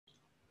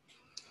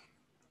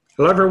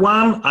Hello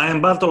everyone, I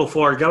am Bartolo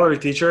for Gallery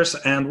Teachers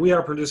and we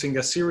are producing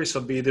a series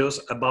of videos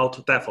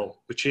about TEFL,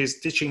 which is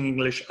teaching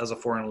English as a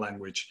foreign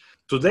language.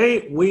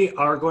 Today we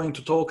are going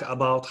to talk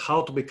about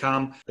how to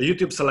become a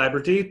YouTube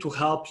celebrity to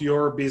help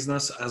your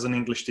business as an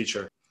English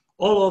teacher.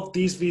 All of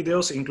these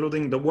videos,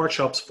 including the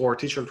workshops for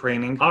teacher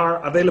training,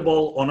 are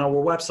available on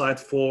our website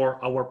for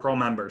our pro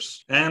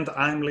members, and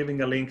I'm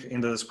leaving a link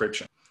in the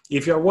description.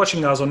 If you are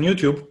watching us on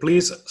YouTube,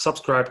 please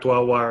subscribe to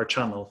our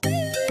channel.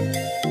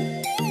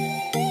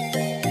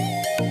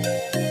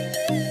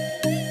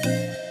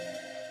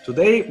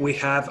 Today we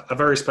have a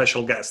very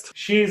special guest.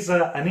 She's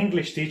an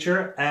English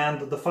teacher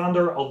and the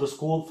founder of the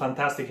school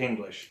Fantastic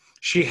English.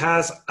 She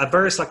has a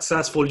very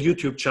successful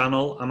YouTube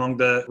channel among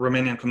the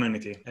Romanian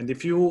community. And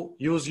if you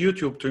use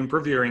YouTube to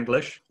improve your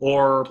English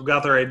or to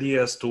gather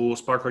ideas to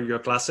sparkle your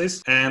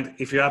classes, and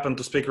if you happen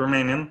to speak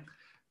Romanian,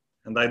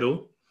 and I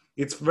do,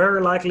 it's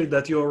very likely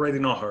that you already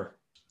know her.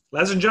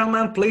 Ladies and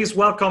gentlemen, please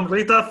welcome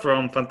Rita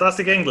from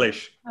Fantastic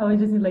English. I was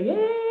just like,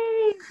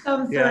 yay!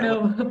 Some sort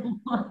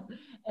of...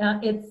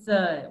 it's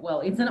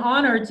an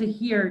honor to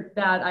hear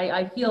that.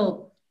 I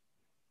feel,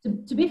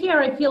 to be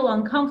fair, I feel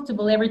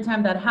uncomfortable every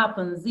time that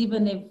happens,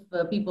 even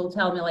if people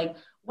tell me like,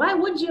 why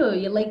would you?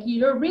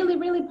 You're really,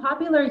 really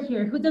popular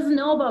here. Who doesn't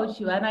know about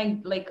you? And I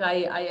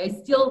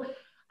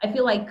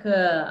feel like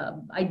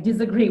I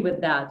disagree with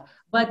that,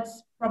 but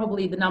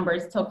probably the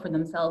numbers talk for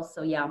themselves.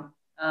 So yeah,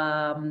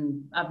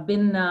 I've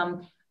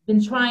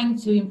been trying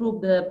to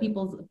improve the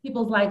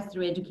people's lives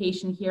through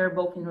education here,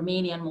 both in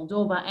Romania and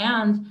Moldova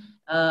and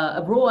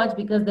abroad,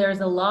 because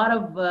there's a lot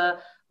of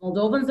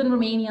Moldovans and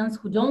Romanians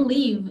who don't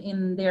live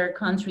in their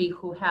country,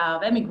 who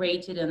have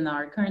emigrated and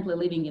are currently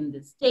living in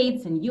the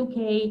States and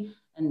UK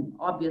and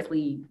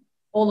obviously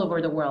all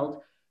over the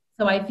world.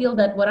 So I feel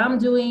that what I'm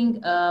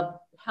doing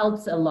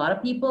helps a lot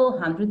of people,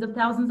 hundreds of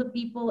thousands of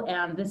people,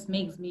 and this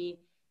makes me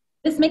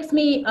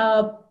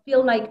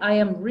feel like I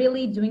am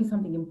really doing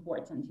something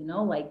important, you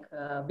know, like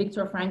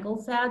Viktor Frankl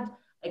said,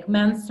 like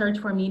man's search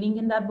for meaning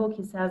in that book.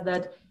 He says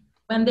that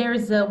when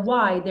there's a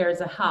why,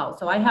 there's a how.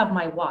 So I have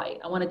my why.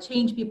 I want to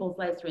change people's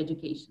lives through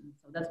education.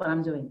 So that's what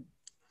I'm doing.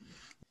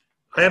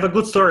 I have a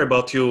good story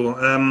about you.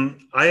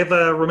 I have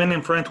a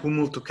Romanian friend who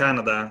moved to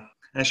Canada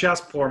and she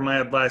asked for my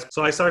advice.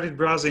 So I started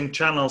browsing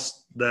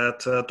channels that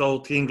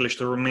taught English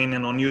to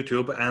Romanian on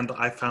YouTube and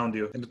I found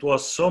you. And it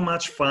was so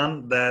much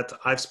fun that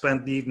I've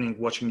spent the evening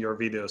watching your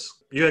videos.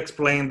 You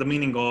explained the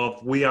meaning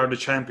of We Are the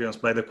Champions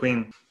by the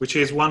Queen, which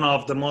is one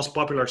of the most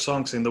popular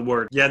songs in the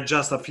world, yet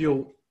just a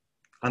few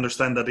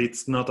understand that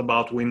it's not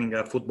about winning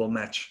a football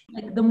match.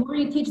 Like the more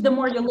you teach, the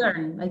more you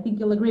learn. I think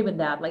you'll agree with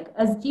that. Like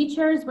as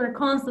teachers, we're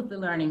constantly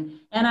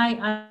learning. And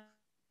I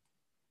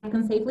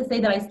can safely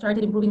say that I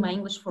started improving my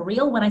English for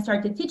real when I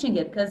started teaching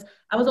it, because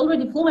I was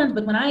already fluent,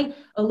 but when I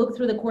looked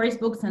through the course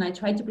books and I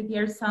tried to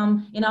prepare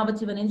some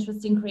innovative and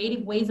interesting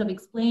creative ways of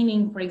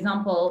explaining, for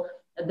example,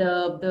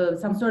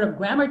 some sort of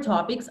grammar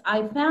topics,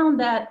 I found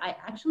that I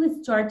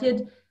actually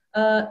started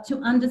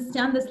to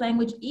understand this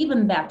language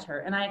even better,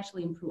 and I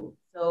actually improved.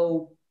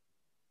 So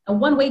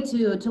one way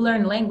to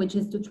learn language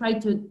is to try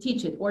to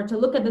teach it, or to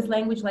look at this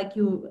language like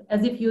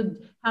as if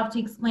you'd have to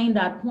explain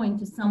that point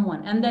to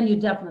someone, and then you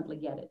definitely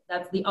get it.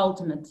 That's the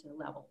ultimate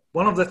level.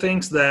 One of the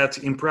things that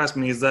impressed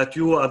me is that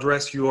you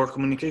address your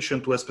communication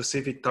to a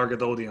specific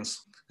target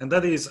audience. And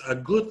that is a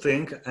good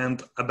thing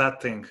and a bad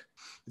thing.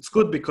 It's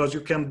good because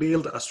you can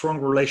build a strong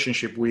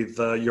relationship with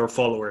your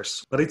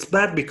followers. But it's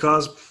bad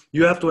because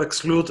you have to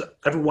exclude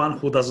everyone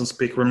who doesn't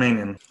speak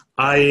Romanian.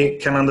 I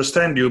can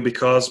understand you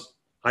because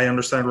I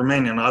understand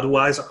Romanian,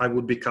 otherwise I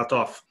would be cut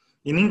off.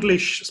 In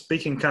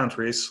English-speaking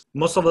countries,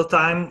 most of the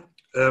time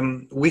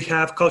we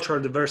have cultural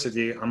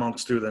diversity among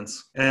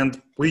students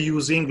and we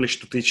use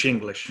English to teach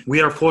English. We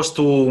are forced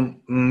to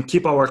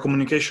keep our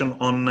communication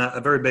on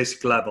a very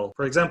basic level.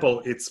 For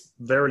example, it's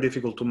very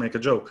difficult to make a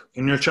joke.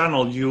 In your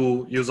channel,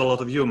 you use a lot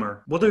of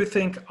humor. What do you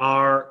think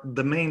are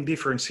the main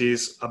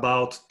differences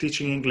about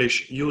teaching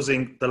English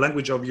using the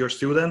language of your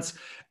students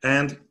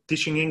and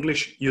teaching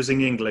English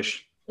using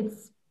English?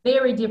 It's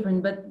very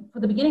different, but for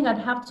the beginning, I'd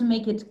have to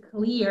make it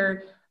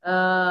clear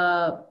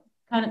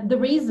kind of the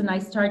reason I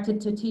started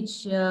to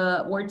teach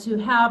or to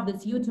have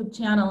this YouTube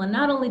channel. And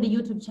not only the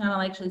YouTube channel,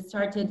 I actually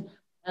started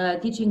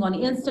teaching on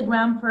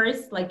Instagram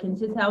first, like in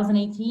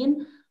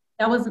 2018.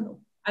 I was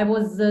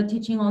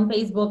teaching on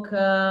Facebook,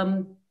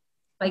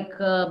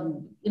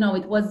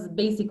 it was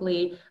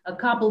basically a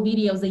couple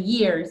videos a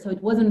year. So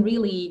it wasn't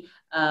really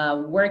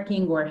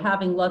working or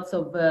having lots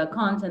of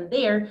content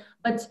there.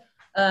 But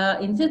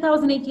in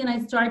 2018, I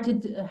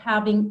started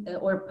having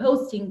or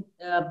posting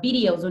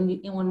videos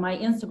on my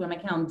Instagram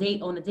account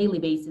on a daily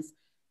basis.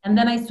 And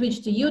then I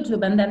switched to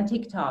YouTube and then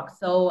TikTok.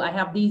 So I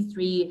have these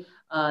three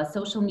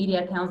social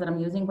media accounts that I'm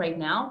using right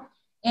now.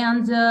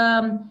 And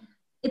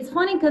it's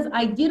funny because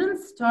I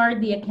didn't start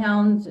the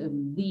account,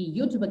 the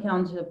YouTube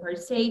account per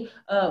se,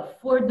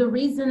 for the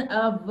reason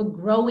of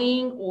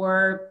growing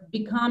or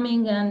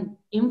becoming an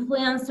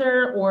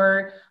influencer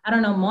or, I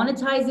don't know,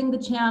 monetizing the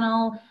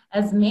channel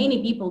as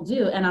many people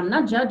do. And I'm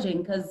not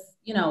judging because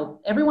you know,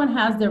 everyone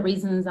has their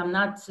reasons. I'm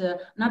not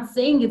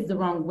saying it's the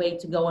wrong way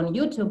to go on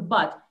YouTube,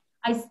 but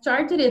I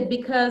started it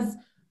because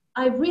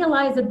I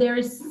realized that there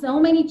is so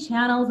many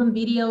channels and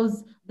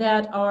videos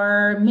that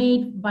are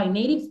made by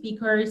native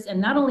speakers,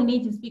 and not only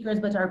native speakers,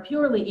 but are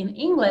purely in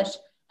English,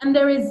 and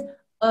there is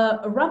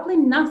roughly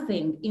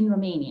nothing in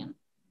Romanian.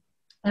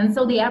 And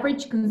so the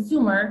average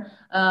consumer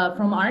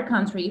from our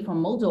country,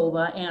 from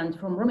Moldova and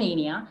from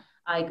Romania,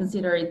 I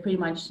consider it pretty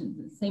much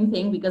the same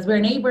thing because we're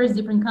neighbors,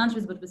 different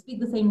countries, but we speak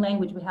the same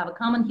language, we have a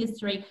common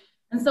history.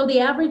 And so the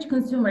average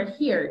consumer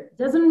here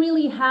doesn't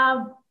really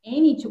have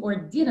any or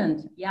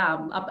didn't,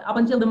 up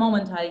until the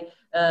moment I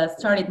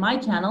started my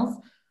channels,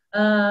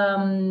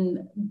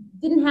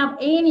 didn't have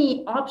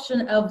any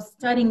option of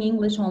studying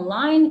English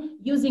online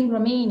using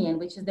Romanian,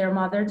 which is their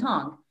mother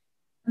tongue.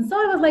 And so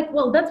I was like,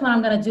 well, that's what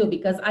I'm going to do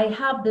because I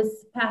have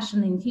this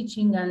passion in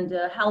teaching and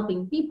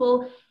helping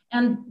people.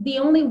 And the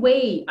only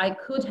way I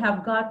could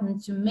have gotten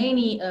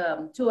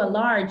to a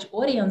large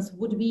audience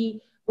would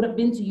have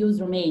been to use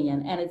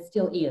Romanian, and it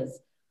still is.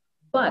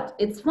 But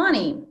it's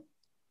funny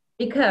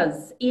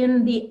because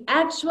in the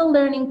actual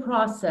learning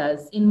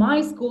process in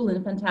my school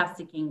in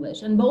Fantastic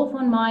English, and both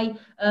on my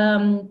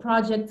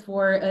project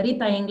for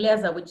Rita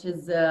Engleza, which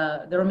is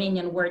the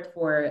Romanian word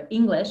for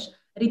English,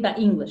 Rita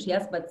English,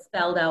 yes, but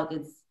spelled out,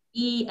 it's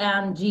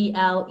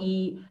Engleza.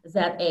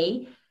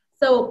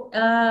 So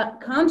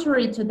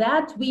contrary to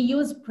that, we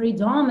use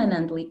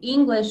predominantly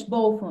English,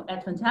 both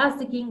at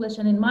Fantastic English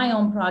and in my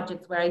own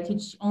projects where I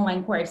teach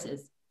online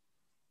courses.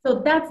 So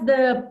that's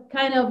the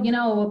kind of, you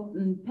know,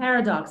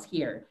 paradox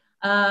here.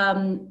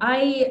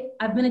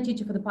 I've been a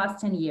teacher for the past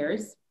 10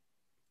 years.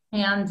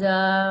 And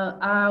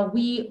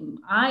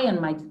I and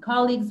my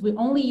colleagues, we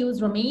only use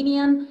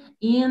Romanian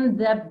in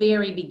the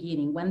very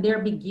beginning, when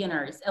they're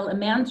beginners,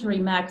 elementary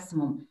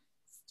maximum,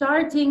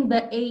 starting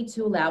the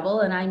A2 level.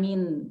 And I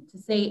mean to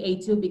say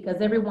A2 because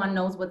everyone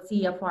knows what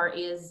CFR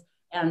is,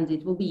 and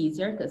it will be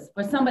easier because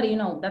for somebody, you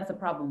know, that's a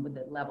problem with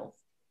the levels.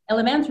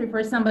 Elementary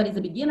for somebody is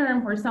a beginner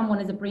and for someone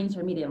is a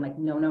pre-intermediate. I'm like,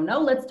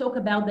 no, let's talk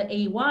about the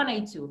A1,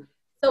 A2.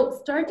 So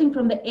starting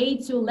from the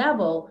A2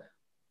 level,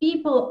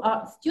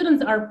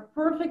 students are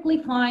perfectly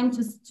fine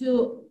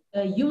to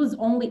use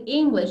only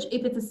English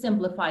if it's a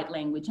simplified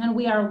language, and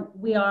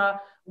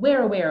we're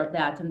aware of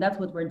that, and that's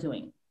what we're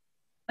doing.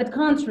 But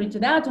contrary to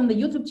that, on the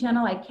YouTube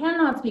channel, I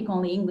cannot speak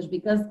only English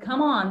because,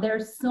 come on,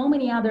 there's so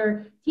many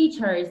other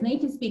teachers,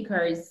 native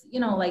speakers, you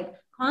know, like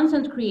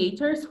content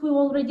creators who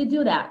already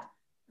do that.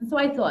 And so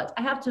I thought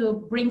I have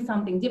to bring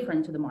something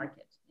different to the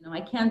market. You know,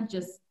 I can't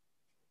just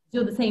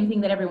do the same thing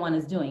that everyone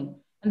is doing.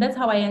 And that's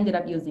how I ended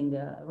up using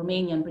the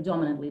Romanian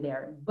predominantly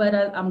there. But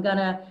I'm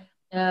gonna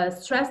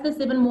stress this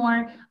even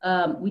more.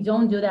 We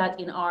don't do that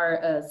in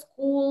our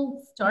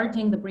school,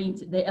 starting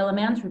the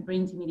elementary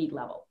pre-intermediate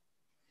level.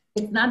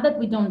 It's not that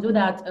we don't do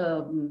that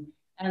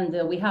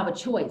and we have a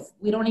choice.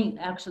 We don't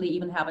actually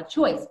even have a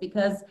choice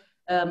because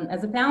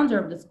as a founder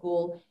of the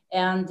school,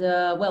 and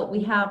well,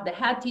 we have the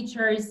head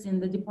teachers in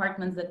the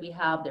departments that we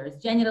have. There's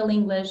general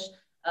English,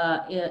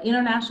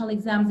 international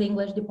exams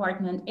English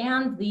department,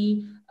 and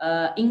the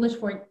English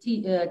for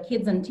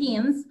kids and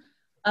teens.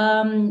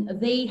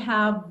 They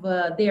have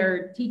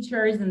their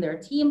teachers and their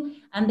team,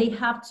 and they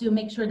have to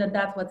make sure that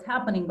that's what's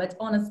happening. But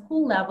on a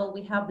school level,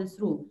 we have this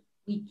rule.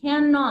 We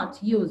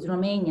cannot use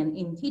Romanian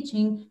in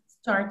teaching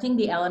starting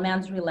the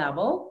elementary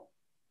level,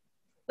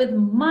 with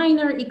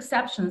minor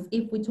exceptions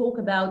if we talk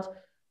about,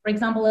 for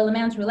example,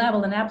 elementary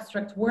level, an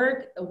abstract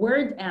word,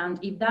 and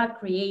if that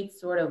creates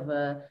sort of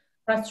a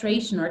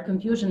frustration or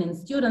confusion in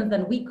students,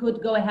 then we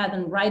could go ahead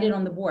and write it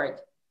on the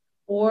board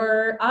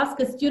or ask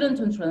a student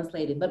to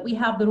translate it, but we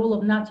have the rule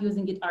of not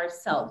using it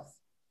ourselves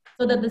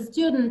so that the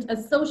student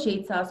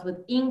associates us with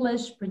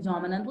English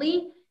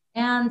predominantly,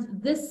 and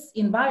this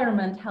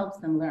environment helps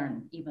them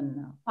learn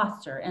even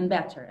faster and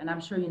better, and I'm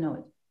sure you know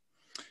it.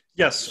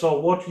 Yes, so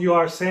what you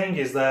are saying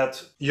is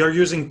that you're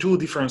using two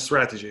different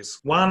strategies.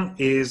 One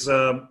is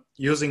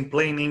using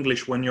plain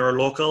English when you're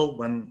local,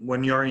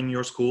 when you're in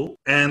your school.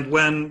 And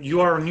when you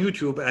are on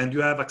YouTube and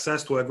you have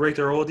access to a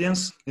greater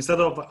audience,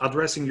 instead of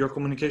addressing your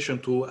communication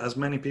to as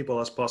many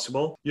people as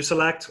possible, you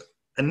select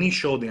a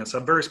niche audience, a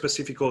very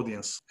specific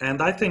audience.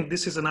 And I think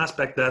this is an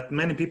aspect that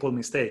many people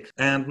mistake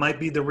and might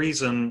be the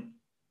reason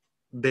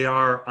they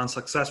are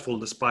unsuccessful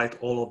despite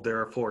all of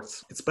their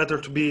efforts. It's better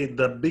to be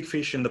the big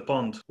fish in the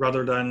pond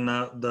rather than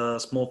the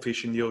small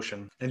fish in the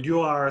ocean. And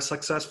you are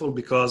successful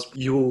because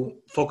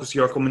you focus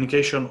your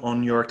communication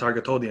on your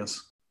target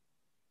audience.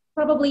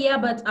 Probably, yeah,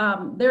 but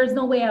there's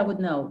no way I would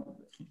know.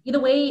 Either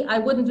way, I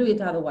wouldn't do it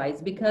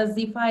otherwise, because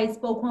if I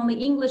spoke only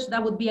English,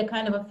 that would be a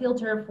kind of a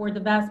filter for the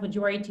vast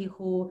majority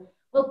who,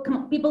 well, come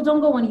on, people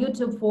don't go on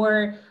YouTube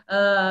for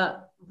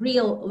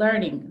real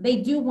learning. They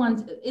do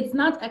want, it's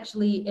not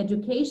actually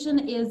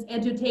education, is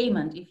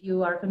edutainment, if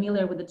you are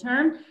familiar with the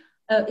term.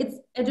 It's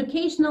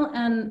educational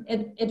and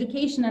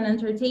education and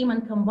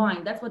entertainment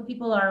combined. That's what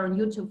people are on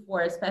YouTube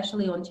for,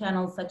 especially on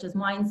channels such as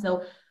mine.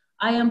 So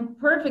I am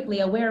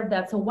perfectly aware of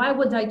that. So why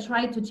would I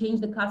try to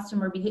change the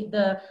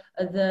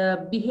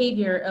the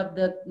behavior of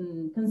the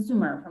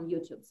consumer from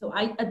YouTube? So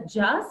I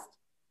adjust.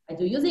 I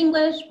do use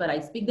English, but I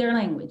speak their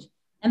language.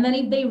 And then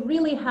if they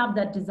really have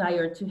that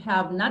desire to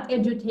have not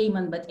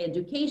edutainment, but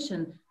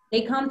education,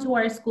 they come to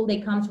our school, they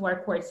come to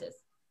our courses.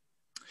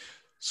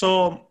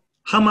 So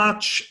how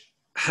much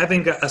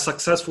having a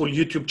successful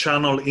YouTube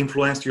channel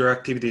influenced your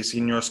activities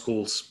in your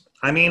schools?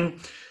 I mean,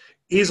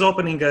 is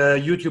opening a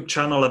YouTube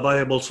channel a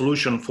viable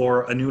solution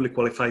for a newly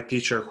qualified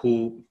teacher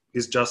who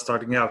is just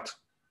starting out?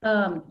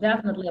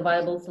 Definitely a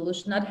viable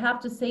solution. I'd have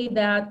to say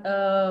that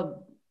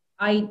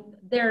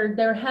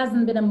there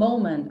hasn't been a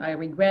moment I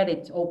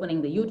regretted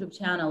opening the YouTube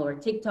channel or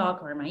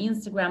TikTok or my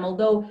Instagram,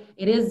 although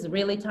it is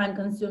really time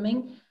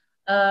consuming.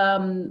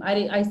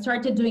 I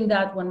started doing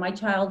that when my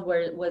child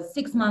was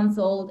 6 months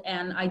old,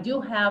 and I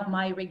do have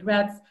my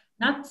regrets,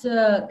 not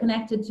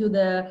connected to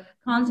the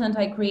content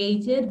I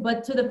created,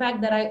 but to the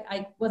fact that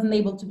I wasn't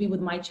able to be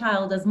with my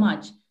child as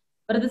much.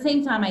 But at the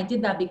same time, I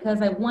did that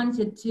because I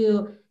wanted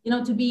to,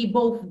 to be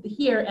both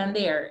here and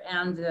there,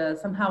 and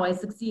somehow I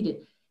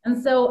succeeded.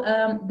 And so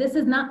this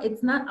is not,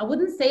 I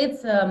wouldn't say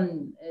it's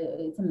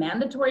a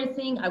mandatory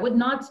thing. I would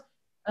not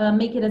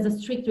make it as a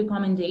strict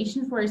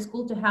recommendation for a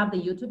school to have the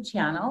YouTube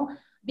channel,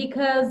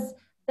 because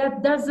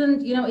that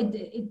doesn't,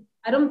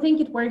 I don't think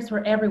it works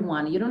for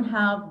everyone. You don't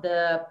have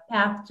the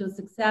path to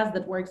success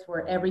that works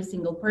for every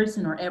single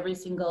person or every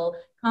single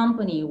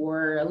company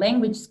or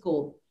language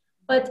school.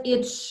 But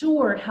it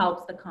sure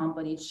helps the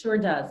company. It sure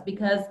does,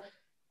 because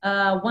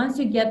once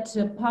you get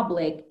to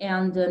public,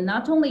 and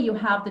not only you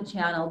have the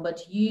channel,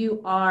 but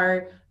you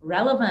are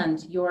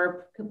relevant,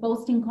 you're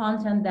posting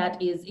content that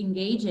is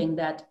engaging,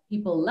 that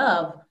people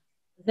love,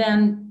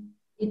 then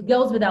it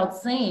goes without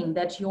saying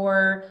that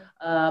your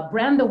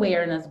brand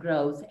awareness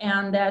grows,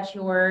 and that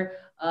your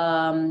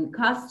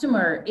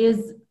customer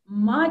is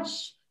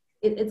much,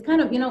 it's kind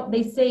of,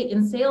 they say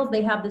in sales,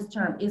 they have this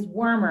term, is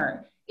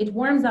warmer. It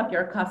warms up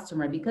your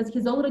customer because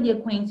he's already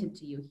acquainted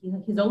to you.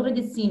 He's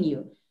already seen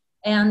you,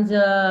 and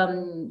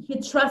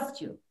he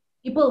trusts you.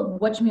 People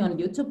watch me on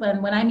YouTube,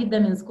 and when I meet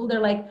them in school, they're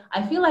like,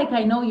 I feel like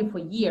I know you for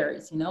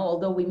years,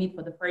 although we meet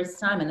for the first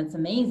time, and it's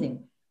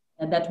amazing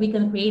that we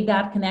can create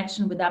that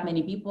connection with that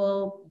many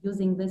people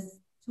using this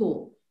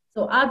tool.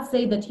 So I'd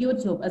say that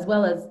YouTube, as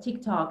well as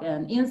TikTok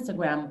and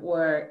Instagram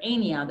or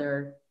any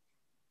other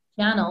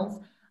channels,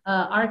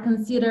 are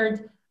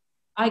considered,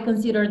 I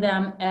consider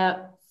them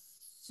a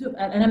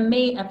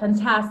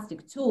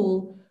fantastic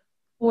tool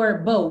for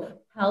both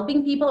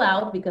helping people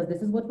out, because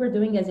this is what we're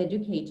doing as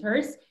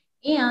educators,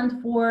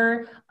 and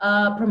for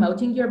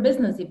promoting your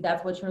business if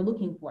that's what you're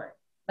looking for.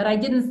 But I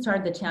didn't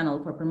start the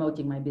channel for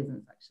promoting my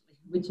business, actually,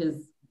 which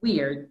is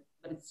weird,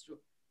 but it's true.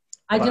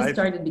 I just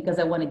started because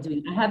I wanted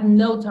to. I had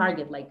no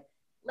target, like,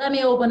 let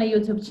me open a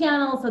YouTube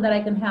channel so that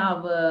I can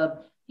have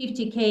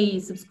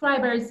 50K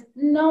subscribers.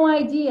 No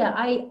idea.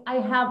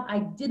 I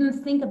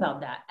didn't think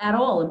about that at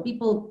all. And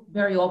people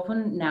very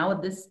often now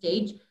at this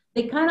stage,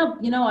 they kind of,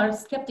 are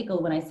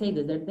skeptical when I say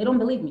this. They don't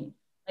believe me.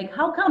 Like,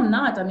 how come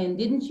not? I mean,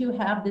 didn't you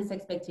have this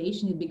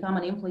expectation you'd become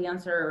an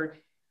influencer? Or,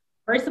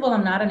 first of all,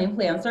 I'm not an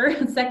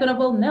influencer. Second of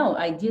all, no,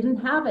 I didn't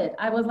have it.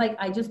 I was like,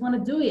 I just want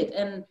to do it.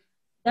 And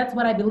that's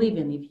what I believe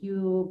in. If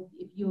you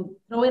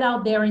throw it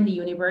out there in the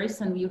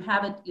universe and you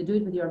have it, you do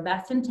it with your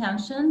best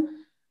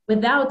intention,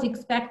 without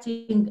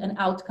expecting an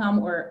outcome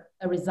or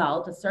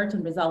a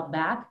certain result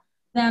back,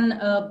 then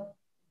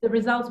the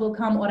results will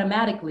come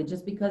automatically,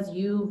 just because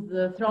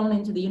you've thrown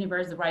into the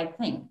universe the right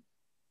thing.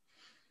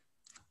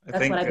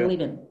 That's what I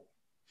believe in.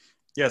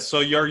 Yes, so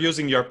you're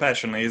using your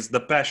passion. Is the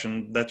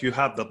passion that you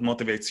have that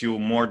motivates you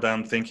more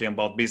than thinking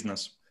about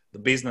business. The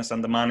business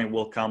and the money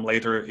will come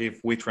later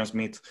if we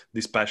transmit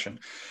this passion.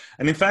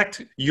 And in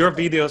fact, your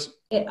videos...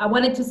 I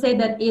wanted to say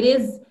that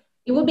it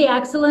would be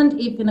excellent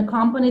if in a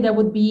company there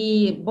would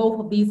be both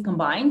of these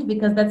combined,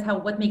 because that's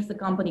what makes the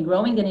company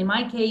growing. And in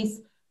my case,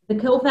 the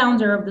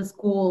co-founder of the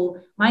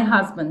school, my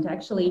husband,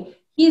 actually,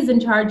 he's in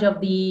charge of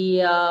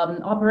the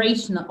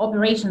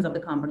operations of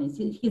the companies.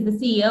 He's the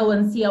CEO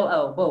and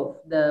COO,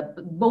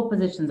 both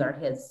positions are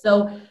his.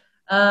 So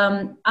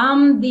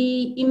I'm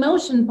the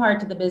emotion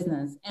part of the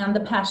business, and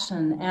the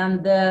passion,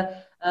 and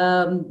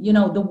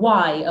the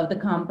why of the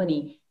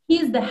company.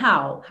 He's the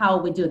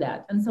how we do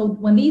that. And so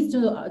when these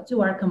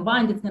two are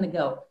combined, it's going to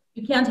go.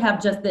 You can't have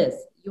just this.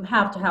 You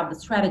have to have the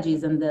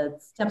strategies and the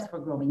steps for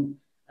growing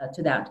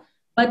to that.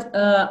 But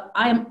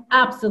I'm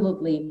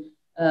absolutely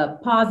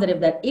positive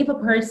that if a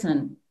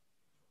person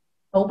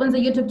opens a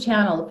YouTube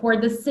channel for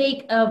the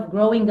sake of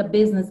growing a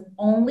business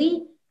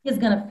only, he's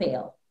going to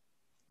fail.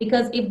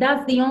 Because if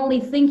that's the only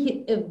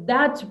thing,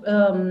 that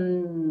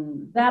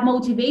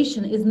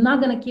motivation is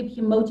not going to keep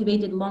him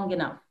motivated long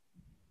enough.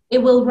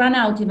 It will run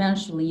out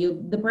eventually.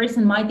 The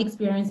person might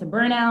experience a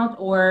burnout,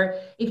 or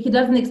if he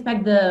doesn't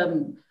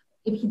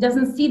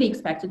see the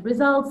expected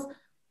results,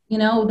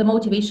 the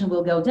motivation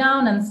will go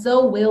down, and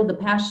so will the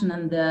passion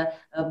and the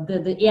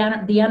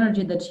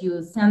energy that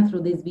you send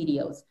through these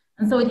videos.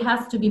 And so it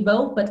has to be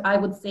both, but I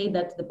would say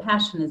that the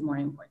passion is more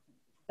important.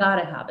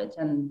 Gotta have it,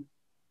 and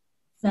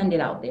send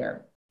it out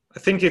there. I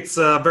think it's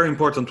very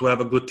important to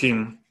have a good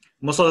team.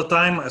 Most of the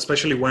time,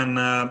 especially when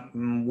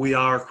we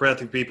are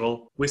creative people,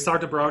 we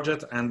start a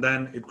project and then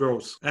it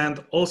grows.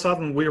 And all of a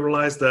sudden we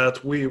realize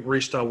that we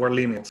reached our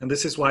limit. And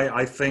this is why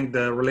I think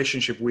the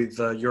relationship with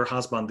your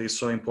husband is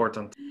so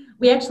important.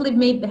 We actually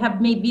have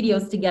made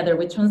videos together.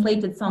 We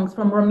translated songs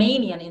from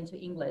Romanian into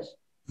English.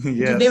 Which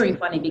Yes. is very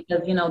funny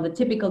because, you know, the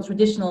typical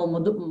traditional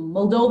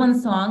Moldovan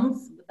songs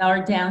with our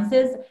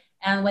dances.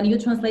 And when you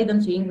translate them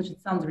to English, it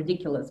sounds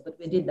ridiculous, but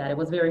we did that. It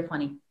was very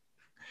funny.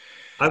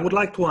 I would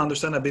like to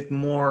understand a bit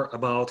more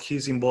about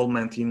his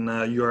involvement in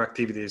your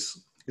activities.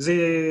 Is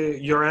he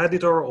your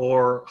editor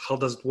or how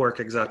does it work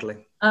exactly?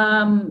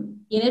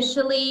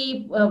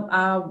 Initially,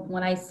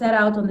 when I set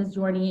out on this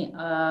journey,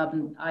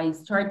 I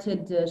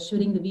started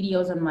shooting the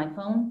videos on my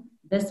phone.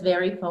 This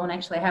very phone,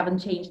 actually, I haven't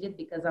changed it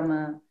because I'm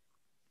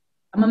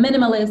a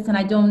minimalist and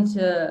I don't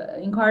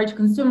encourage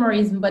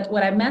consumerism. But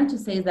what I meant to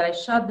say is that I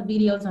shot the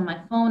videos on my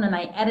phone and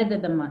I edited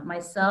them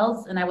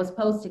myself and I was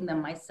posting them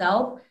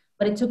myself.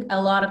 But it took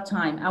a lot of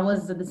time. I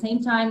was at the same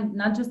time,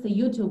 not just a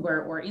YouTuber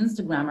or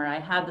Instagrammer. I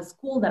had the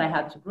school that I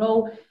had to grow.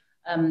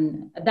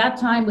 At that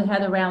time, we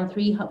had around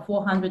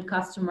 400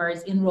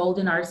 customers enrolled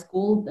in our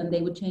school, and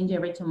they would change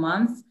every 2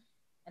 months.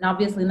 And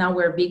obviously now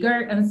we're bigger.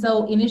 And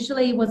so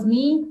initially it was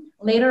me.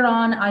 Later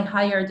on, I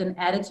hired an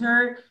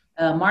editor,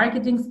 a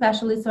marketing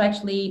specialist. So I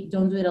actually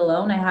don't do it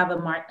alone. I have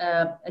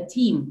a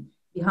team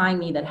behind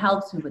me that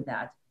helps me with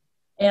that.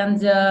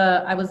 And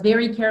I was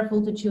very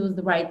careful to choose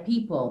the right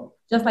people.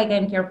 Just like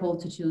I'm careful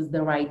to choose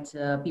the right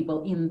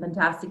people in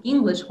fantastic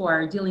English who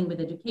are dealing with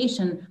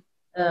education,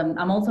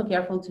 I'm also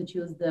careful to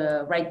choose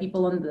the right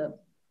people who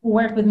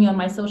work with me on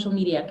my social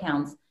media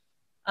accounts.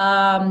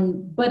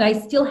 But I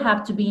still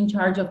have to be in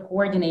charge of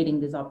coordinating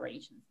these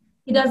operations.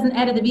 He doesn't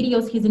edit the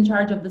videos. He's in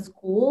charge of the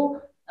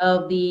school,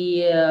 of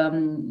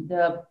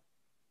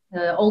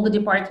all the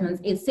departments,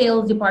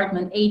 sales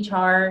department,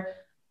 HR.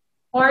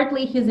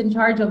 Partly he's in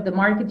charge of the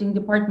marketing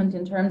department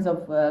in terms of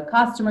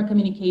customer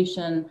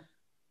communication,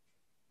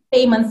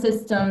 payment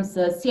systems,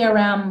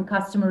 CRM,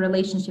 customer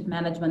relationship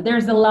management.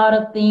 There's a lot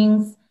of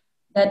things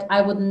that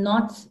I would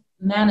not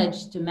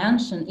manage to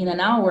mention in an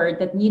hour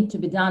that need to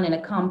be done in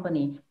a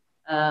company.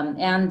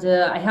 And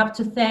I have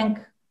to thank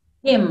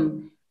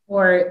him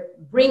for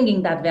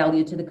bringing that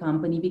value to the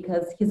company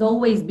because he's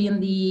always been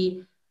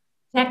the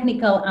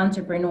technical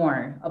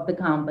entrepreneur of the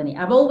company.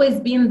 I've always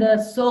been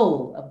the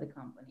soul of the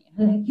company.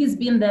 He's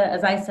been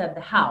as I said,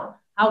 the how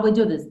we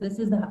do this. This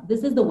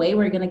is the way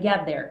we're going to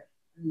get there.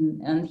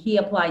 And he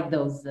applied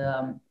those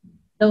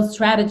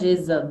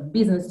strategies,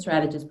 business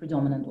strategies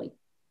predominantly.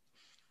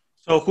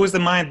 So who's the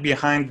mind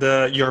behind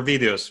your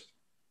videos?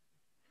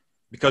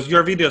 Because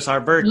your videos are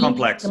very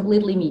complex.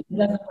 Completely me. He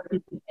doesn't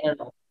participate at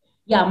all.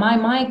 Yeah,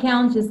 my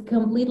account is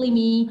completely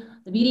me.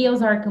 The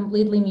videos are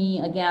completely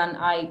me. Again,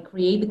 I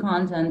create the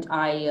content.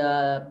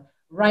 I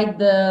write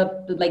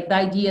the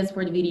ideas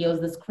for the videos,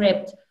 the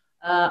script.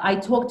 I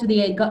talk to the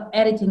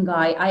editing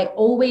guy. I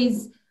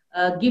always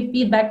give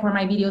feedback for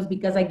my videos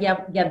because I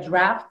get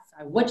drafts.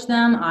 I watch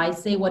them. I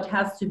say what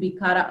has to be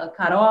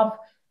cut off,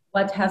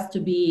 what has to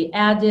be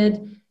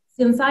added.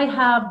 Since I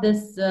have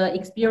this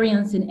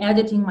experience in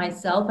editing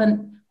myself,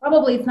 and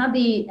probably it's not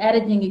the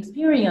editing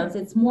experience,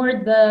 it's more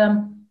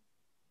the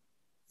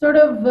sort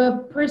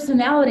of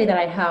personality that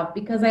I have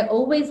because I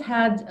always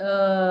had,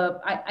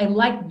 I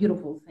like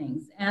beautiful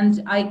things.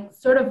 And I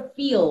sort of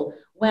feel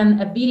when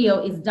a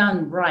video is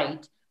done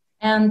right.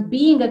 And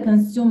being a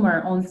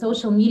consumer on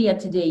social media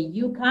today,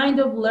 you kind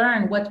of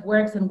learn what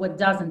works and what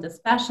doesn't,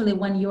 especially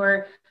when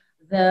you're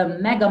the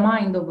mega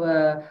mind of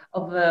a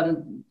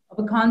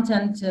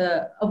content,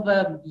 of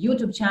a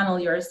YouTube channel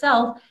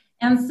yourself.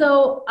 And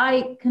so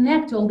I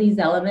connect all these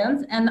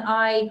elements and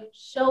I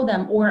show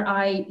them or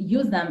I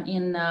use them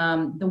in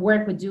the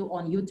work we do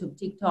on YouTube,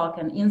 TikTok,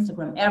 and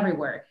Instagram,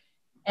 everywhere.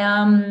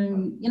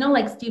 You know,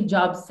 like Steve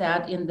Jobs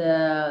said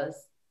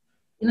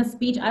in a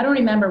speech, I don't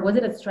remember, was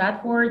it at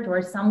Stratford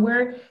or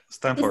somewhere?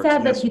 Stanford, he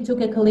said yes. that he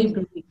took a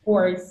calligraphy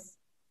course,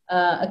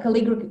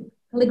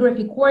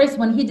 calligraphy course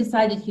when he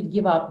decided he'd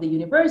give up the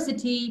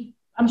university.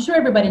 I'm sure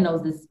everybody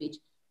knows this speech.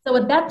 So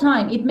at that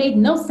time, it made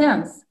no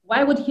sense.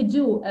 Why would he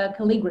do a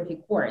calligraphy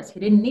course? He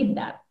didn't need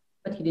that,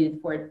 but he did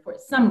it for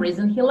some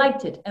reason. He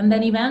liked it. And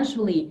then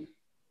eventually,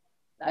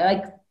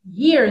 like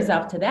years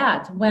after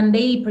that, when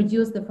they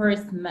produced the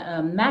first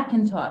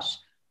Macintosh,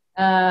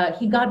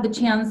 he got the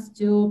chance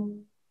to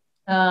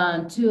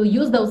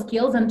use those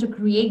skills and to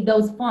create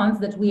those fonts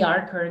that we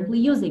are currently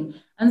using.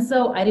 And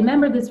so I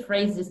remember this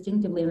phrase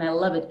distinctively and I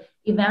love it.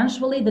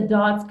 Eventually the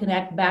dots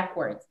connect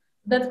backwards.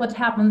 That's what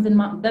happens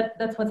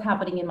that's what's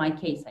happening in my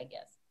case, I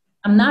guess.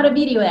 I'm not a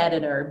video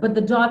editor, but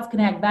the dots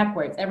connect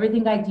backwards.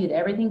 Everything I did,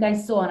 everything I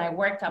saw and I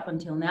worked up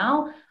until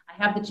now, I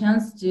have the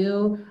chance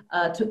to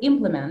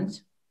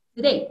implement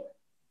today,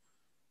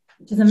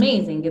 which is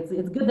amazing.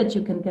 It's good that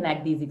you can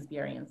connect these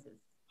experiences.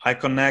 I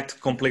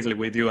connect completely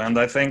with you. And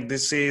I think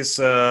this is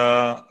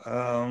a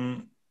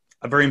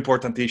very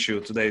important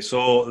issue today.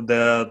 So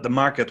the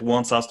market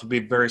wants us to be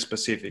very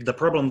specific. The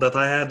problem that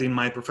I had in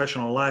my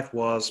professional life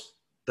was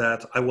that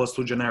I was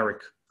too generic.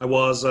 I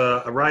was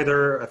a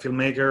writer, a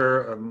filmmaker,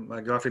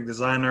 a graphic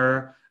designer,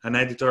 an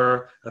editor,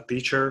 a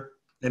teacher.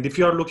 And if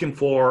you are looking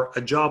for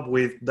a job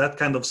with that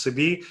kind of CV,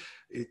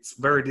 it's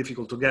very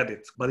difficult to get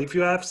it. But if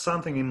you have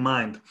something in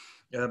mind,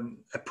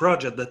 a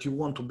project that you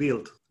want to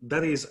build,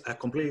 that is a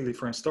completely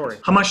different story.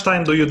 How much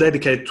time do you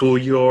dedicate to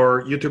your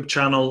YouTube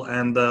channel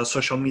and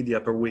social media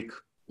per week?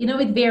 You know,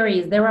 it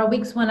varies. There are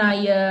weeks when I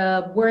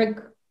work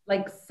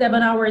like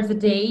 7 hours a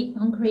day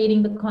on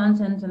creating the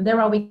content, and there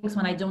are weeks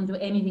when I don't do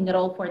anything at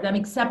all for them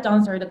except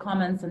answer the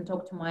comments and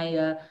talk to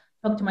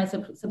my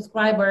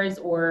subscribers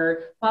or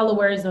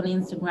followers on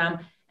Instagram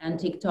and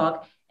TikTok.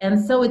 And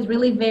so it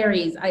really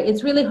varies.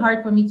 It's really hard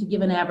for me to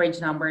give an average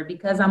number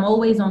because I'm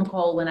always on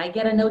call. When I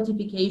get a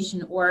notification,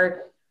 or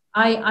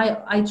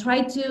I try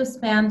to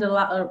spend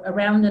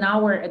around an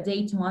hour a day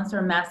to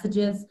answer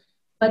messages,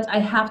 but I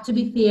have to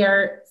be fair.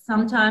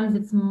 Sometimes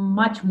it's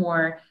much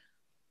more,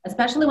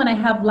 especially when I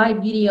have live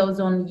videos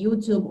on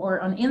YouTube or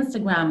on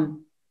Instagram.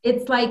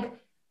 It's like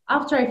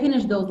after I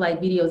finish those live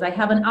videos, I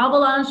have an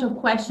avalanche of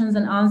questions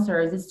and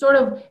answers. It sort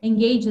of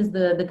engages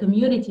the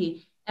community.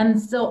 And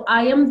so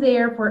I am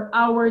there for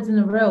hours in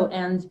a row,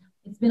 and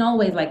it's been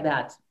always like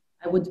that.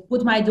 I would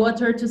put my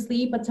daughter to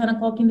sleep at 10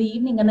 o'clock in the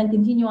evening and then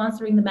continue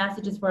answering the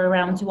messages for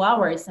around 2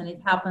 hours, and it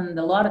happened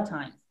a lot of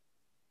times.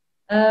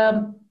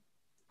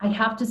 I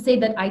have to say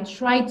that I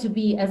try to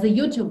be, as a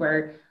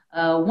YouTuber,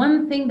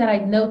 one thing that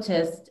I've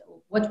noticed,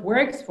 what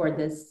works for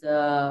this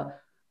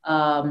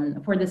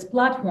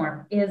platform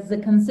is the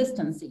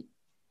consistency.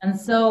 And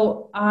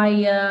so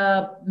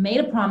I made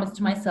a promise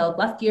to myself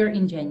last year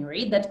in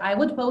January that I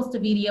would post a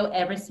video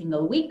every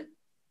single week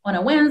on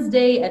a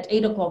Wednesday at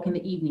 8 o'clock in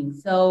the evening.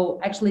 So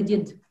actually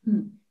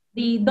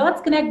the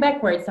dots connect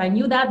backwards. I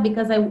knew that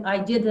because I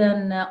did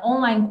an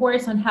online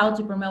course on how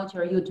to promote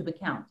your YouTube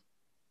account,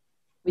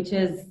 which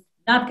is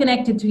not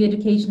connected to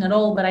education at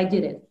all, but I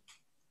did it.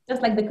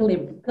 Just like the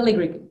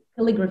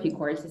calligraphy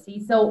course, you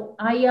see. So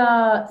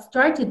I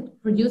started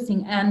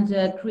producing and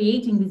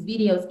creating these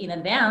videos in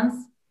advance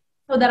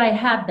so that I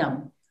had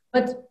them.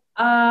 But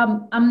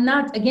I'm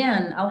not,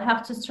 again, I'll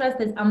have to stress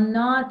this, I'm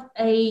not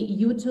a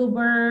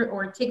YouTuber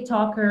or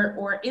TikToker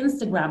or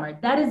Instagrammer.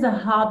 That is a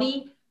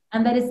hobby,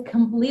 and that is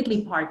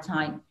completely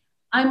part-time.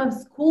 I'm a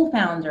school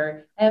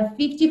founder. I have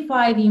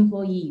 55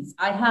 employees.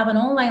 I have an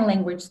online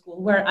language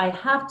school where I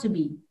have to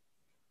be.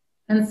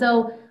 And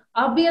so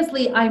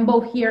obviously I'm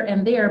both here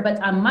and there,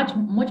 but I'm much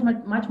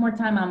more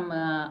time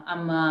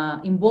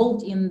I'm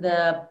involved in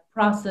the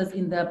process,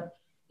 in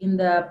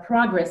the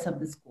progress of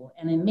the school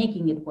and in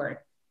making it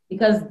work,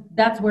 because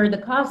that's where the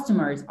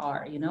customers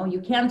are. You know, you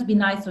can't be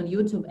nice on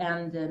YouTube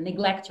and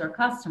neglect your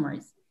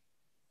customers.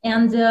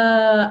 And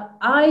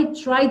I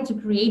tried to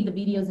create the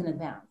videos in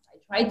advance. I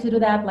tried to do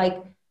that,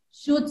 like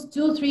shoot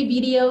 2-3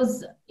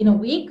 videos in a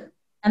week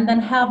and then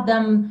have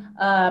them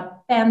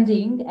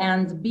pending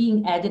and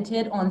being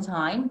edited on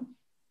time.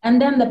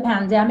 And then the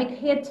pandemic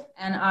hit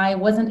and I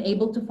wasn't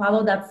able to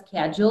follow that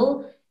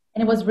schedule.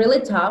 And it was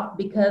really tough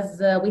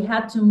because we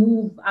had to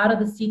move out of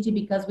the city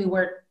because we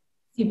were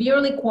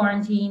severely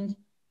quarantined,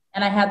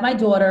 and I had my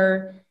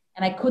daughter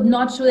and I could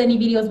not shoot any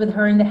videos with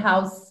her in the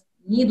house.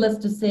 Needless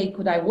to say,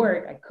 could I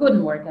work? I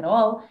couldn't work at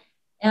all.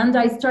 And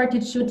I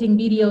started shooting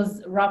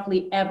videos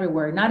roughly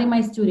everywhere, not in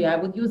my studio. I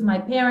would use my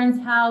parents'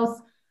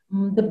 house,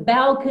 the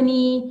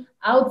balcony,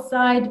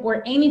 outside,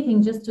 or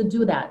anything just to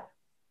do that.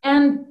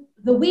 And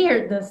the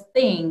weirdest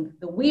thing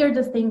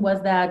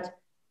was that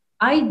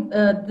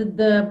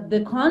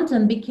the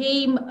content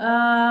became,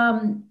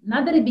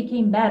 not that it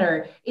became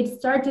better, it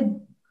started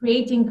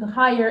creating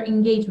higher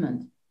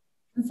engagement.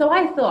 And so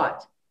I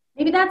thought,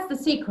 maybe that's the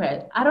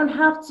secret. I don't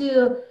have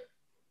to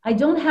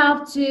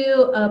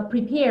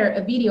prepare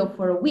a video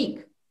for a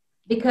week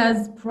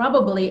because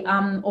probably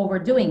I'm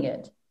overdoing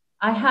it.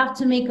 I have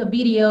to make a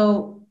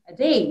video a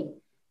day,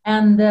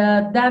 and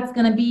that's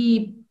gonna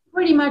be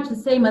pretty much the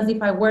same as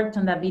if I worked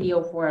on that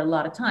video for a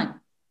lot of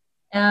time.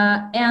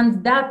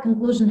 And that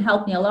conclusion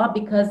helped me a lot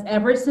because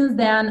ever since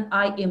then,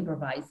 I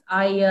improvise.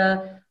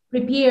 I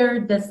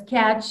prepared the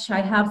sketch.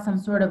 I have some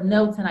sort of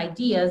notes and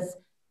ideas,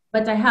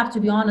 but I have to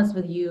be honest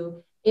with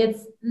you,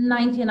 it's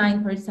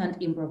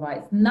 99%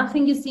 improvised.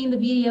 Nothing you see in the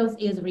videos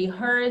is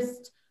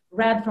rehearsed,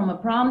 read from a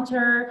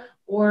prompter,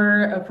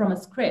 or from a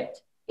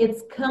script.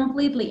 It's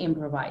completely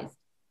improvised.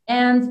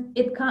 And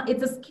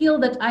it's a skill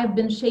that I've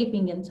been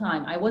shaping in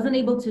time. I wasn't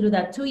able to do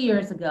that 2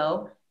 years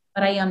ago,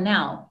 but I am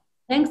now.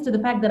 Thanks to the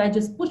fact that I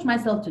just pushed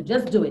myself to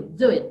just do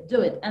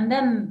it. And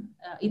then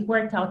it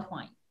worked out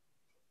fine.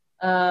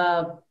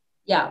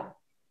 Yeah,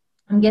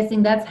 I'm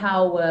guessing that's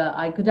how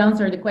I could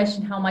answer the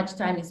question, how much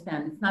time you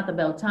spend. It's not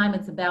about time,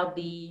 it's about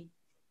the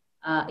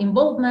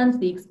involvement,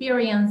 the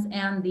experience,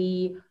 and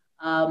the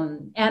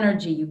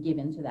energy you give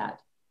into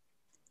that.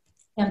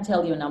 Can't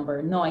tell you a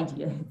number, no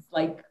idea. It's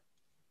like,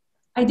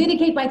 I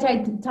dedicate my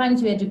time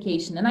to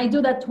education, and I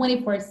do that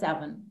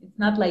 24/7. It's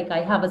not like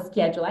I have a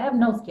schedule. I have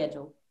no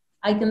schedule.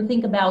 I can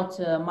think about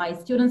my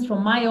students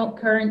from my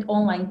current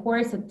online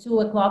course at 2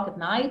 o'clock at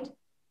night,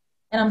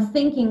 And I'm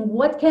thinking,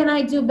 what can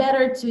I do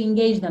better to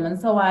engage them? And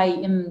so I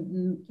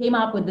came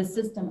up with this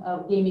system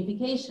of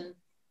gamification.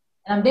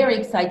 And I'm very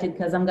excited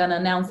because I'm going to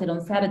announce it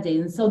on Saturday.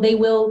 And so they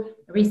will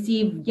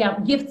receive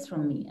gifts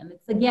from me. And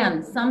it's,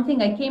 again,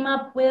 something I came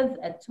up with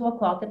at 2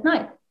 o'clock at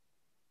night.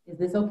 Is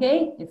this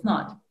okay? It's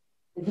not.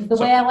 Is this the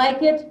way I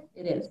like it?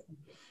 It is.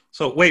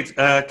 So wait,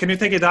 can you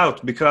take it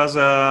out? Because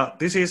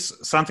this is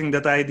something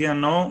that I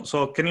didn't know.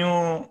 So can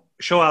you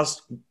show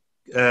us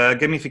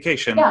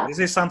gamification? Yeah. This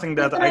is something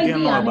that I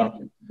didn't know about.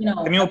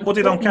 Can you put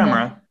it on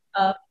camera?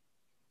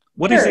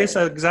 What is this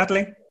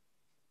exactly?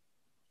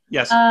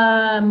 Yes.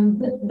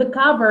 The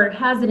cover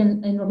has it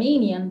in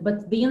Romanian,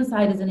 but the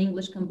inside is in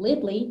English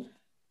completely.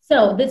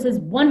 So this is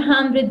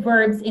 100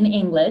 verbs in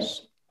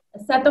English, a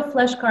set of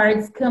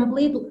flashcards,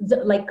 complete,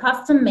 like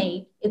custom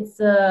made. It's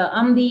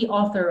I'm the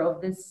author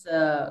of this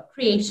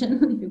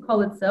creation, if you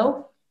call it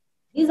so.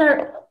 These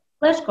are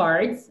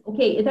flashcards.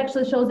 Okay, it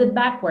actually shows it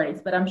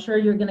backwards, but I'm sure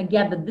you're gonna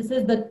get that this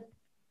is the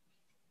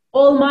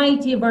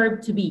almighty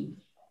verb to be.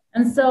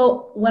 And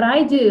so what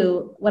I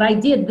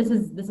did, this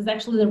is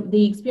actually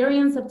the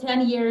experience of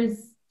 10 years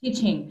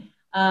teaching.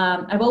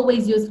 I've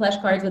always used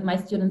flashcards with my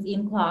students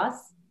in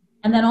class,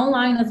 and then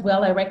online as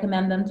well. I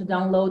recommend them to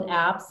download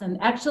apps. And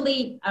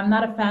actually, I'm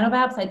not a fan of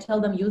apps. I tell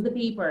them use the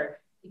paper,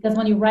 because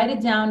when you write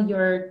it down,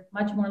 you're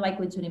much more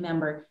likely to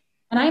remember.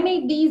 And I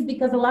made these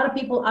because a lot of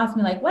people ask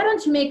me, like, why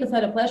don't you make a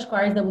set of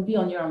flashcards that will be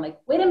on your own? Like,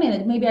 wait a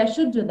minute, maybe I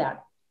should do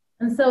that.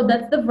 And so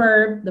that's the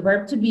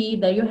verb to be.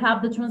 There you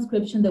have the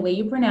transcription, the way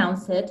you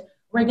pronounce it.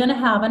 We're going to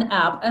have an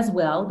app as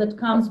well that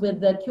comes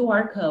with the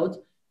QR code.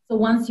 So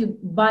once you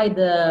buy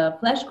the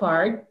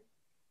flashcard,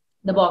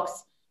 the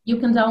box, you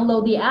can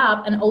download the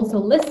app and also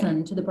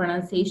listen to the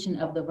pronunciation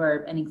of the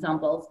verb and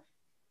examples.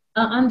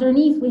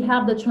 Underneath, we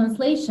have the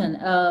translation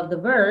of the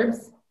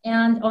verbs.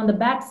 And on the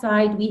back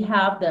side, we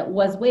have the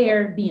was,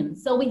 where, been.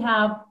 So we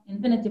have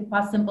infinitive,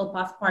 past simple,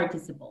 past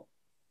participle.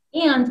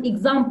 And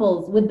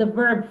examples with the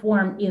verb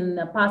form in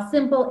the past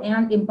simple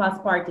and in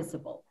past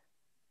participle.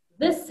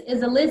 This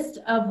is a list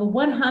of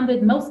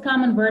 100 most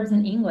common verbs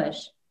in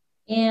English,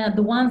 and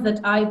the ones that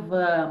I've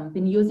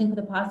been using for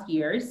the past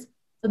years.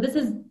 So this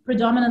is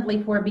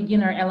predominantly for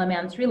beginner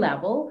elementary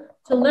level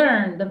to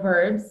learn the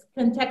verbs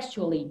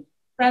contextually,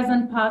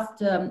 present,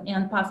 past,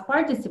 and past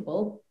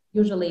participle.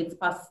 Usually it's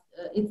past,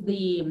 it's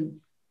the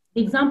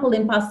example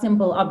in past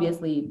simple.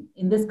 Obviously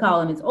in this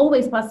column it's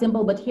always past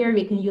simple, but here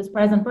we can use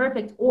present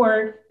perfect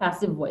or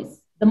passive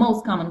voice, the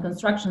most common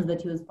constructions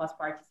that use past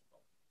participle.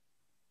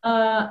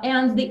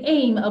 And the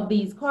aim of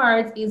these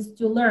cards is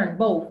to learn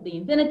both the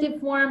infinitive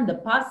form, the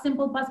past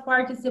simple, past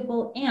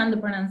participle, and the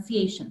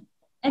pronunciation.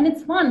 And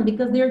it's fun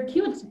because they're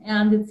cute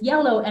and it's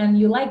yellow and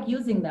you like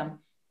using them.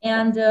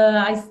 And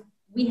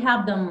we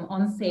have them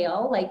on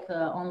sale, like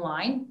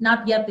online,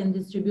 not yet in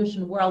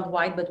distribution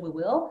worldwide, but we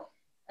will.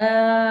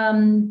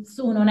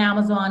 Soon on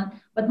Amazon,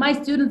 but my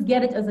students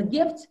get it as a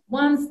gift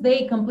once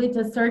they complete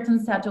a certain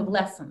set of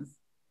lessons.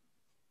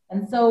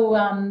 And so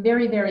I'm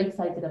very, very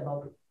excited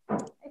about it.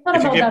 I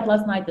thought about that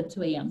last night at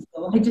 2 a.m.,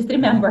 so I just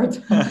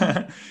remembered.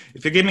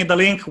 If you give me the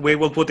link, we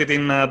will put it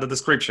in the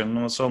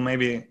description, so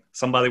maybe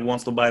somebody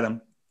wants to buy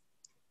them.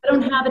 I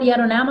don't have it yet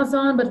on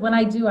Amazon, but when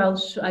I do,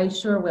 I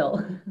sure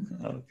will.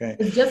 Okay.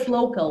 It's just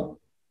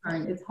local.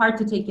 It's hard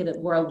to take it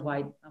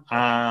worldwide.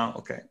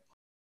 Okay.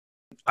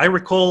 I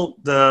recall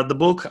the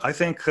book, I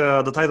think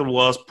the title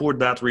was Poor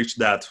Dad, Rich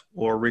Dad,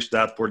 or Rich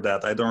Dad, Poor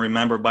Dad, I don't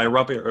remember, by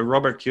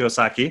Robert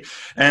Kiyosaki.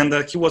 And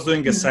he was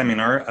doing a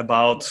seminar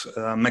about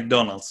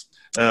McDonald's.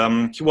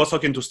 He was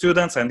talking to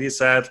students and he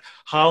said,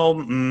 how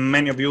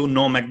many of you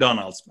know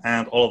McDonald's?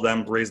 And all of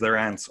them raised their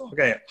hands.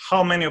 Okay,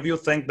 how many of you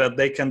think that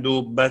they can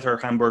do better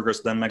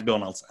hamburgers than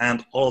McDonald's?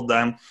 And all of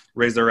them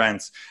raised their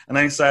hands. And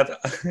then he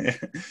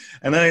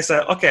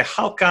said, okay,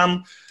 how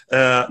come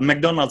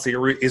McDonald's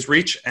is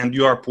rich and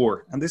you are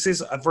poor? And this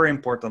is a very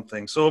important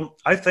thing. So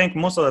I think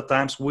most of the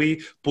times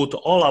we put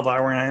all of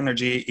our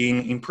energy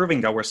in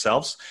improving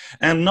ourselves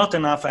and not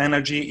enough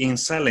energy in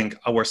selling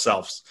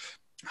ourselves.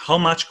 How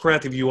much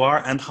creative you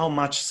are and how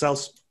much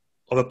self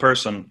of a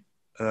person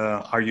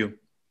are you?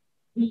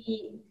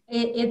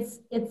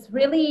 It's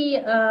really,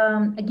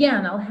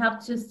 again, I'll have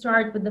to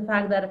start with the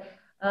fact that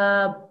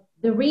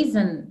the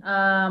reason,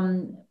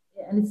 and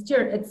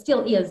it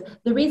still is,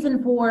 the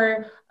reason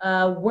for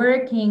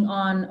working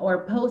on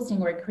or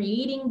posting or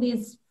creating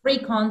this free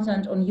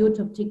content on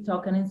YouTube,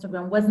 TikTok, and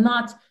Instagram was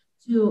not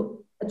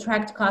to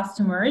attract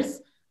customers,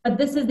 but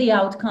this is the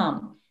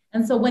outcome.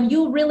 And so when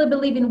you really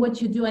believe in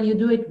what you do and you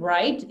do it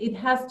right, it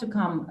has to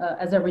come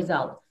as a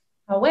result.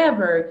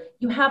 However,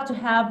 you have to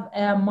have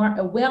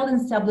a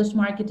well-established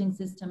marketing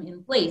system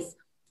in place.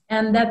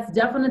 And that's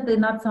definitely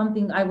not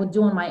something I would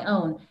do on my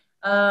own.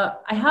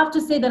 I have to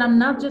say that I'm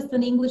not just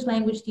an English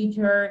language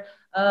teacher,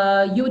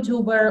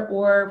 YouTuber,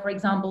 or, for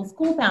example,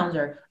 school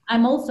founder.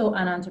 I'm also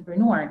an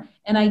entrepreneur,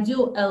 and I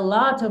do a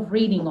lot of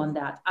reading on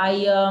that. I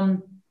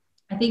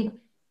think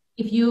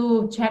if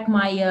you check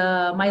my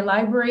my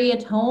library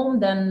at home,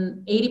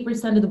 then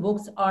 80% of the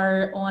books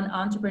are on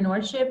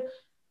entrepreneurship.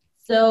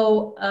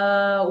 So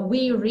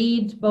we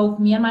read, both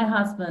me and my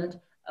husband,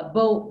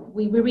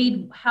 we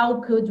read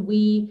how could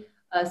we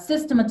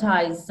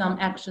systematize some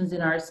actions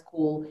in our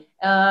school,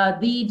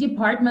 the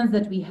departments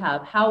that we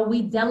have, how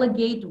we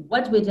delegate,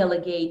 what we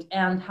delegate,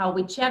 and how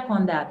we check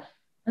on that.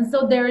 And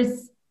so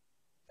there's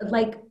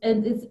like,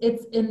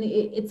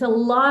 it's a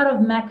lot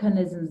of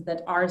mechanisms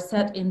that are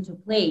set into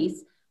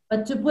place.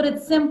 But to put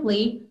it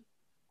simply,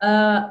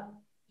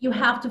 you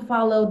have to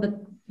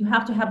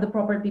have the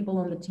proper people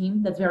on the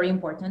team. That's very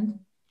important.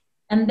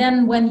 And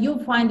then when you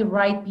find the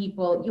right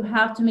people, you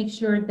have to make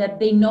sure that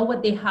they know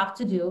what they have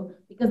to do,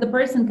 because the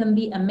person can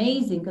be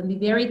amazing, can be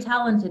very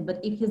talented,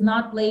 but if he's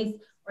not placed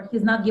or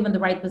he's not given the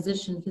right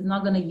position, he's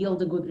not going to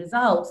yield a good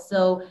result.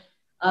 So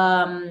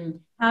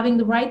having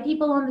the right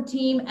people on the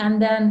team,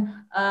 and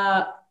then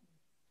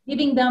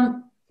giving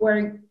them,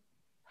 or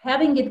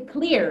having it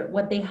clear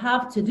what they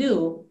have to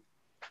do,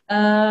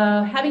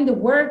 having the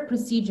work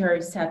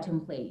procedures set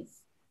in place,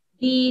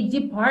 the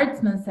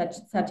departments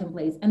set in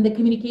place, and the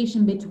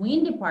communication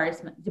between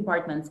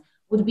departments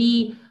would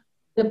be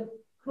the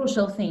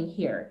crucial thing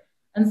here.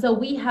 And so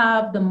we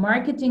have the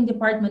marketing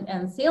department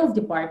and sales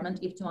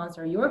department, if to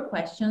answer your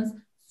questions,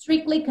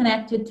 strictly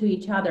connected to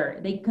each other.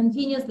 They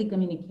continuously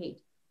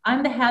communicate.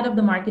 I'm the head of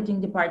the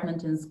marketing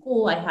department in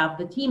school. I have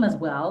the team as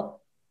well.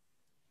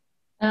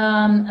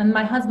 And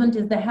my husband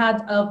is the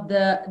head of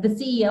the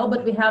CEO,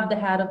 but we have the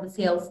head of the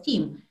sales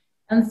team.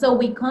 And so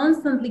we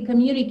constantly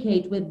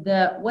communicate with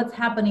what's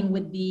happening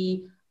with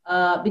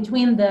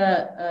between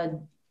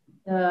the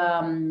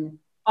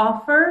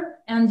offer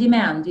and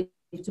demand,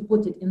 if to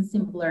put it in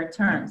simpler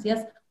terms.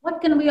 Yes,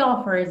 what can we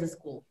offer as a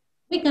school?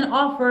 We can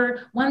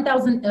offer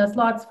 1,000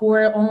 slots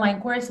for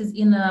online courses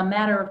in a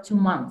matter of 2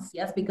 months.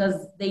 Yes,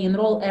 because they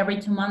enroll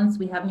every 2 months.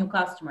 We have new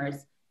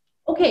customers.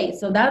 Okay,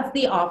 so that's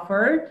the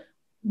offer.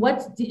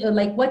 What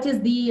is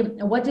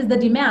the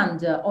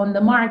demand on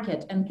the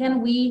market, and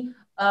can we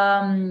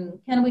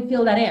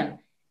fill that in?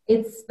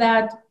 It's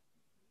that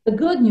the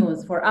good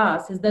news for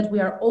us is that we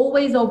are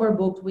always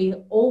overbooked.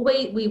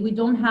 We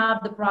don't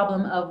have the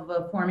problem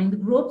of forming the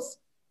groups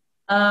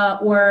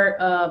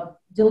or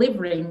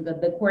delivering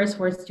the course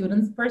for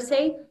students per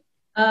se.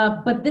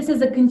 But this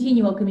is a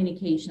continual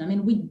communication. I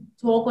mean, we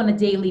talk on a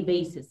daily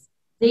basis.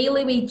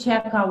 Daily, we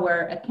check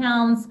our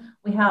accounts.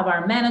 We have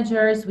our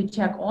managers. We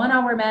check on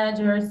our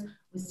managers.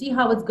 We see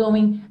how it's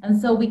going. And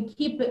so we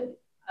keep it.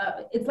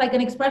 It's like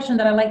an expression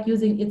that I like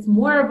using. It's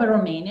more of a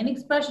Romanian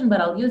expression, but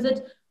I'll use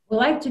it. We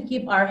like to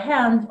keep our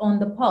hand on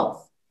the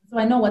pulse. So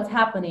I know what's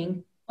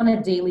happening on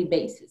a daily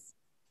basis.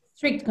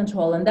 Strict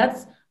control. And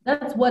that's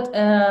what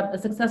a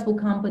successful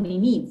company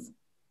needs.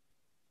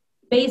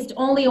 Based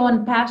only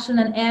on passion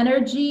and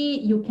energy,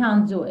 you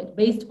can't do it.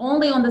 Based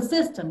only on the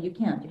system, you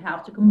can't. You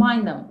have to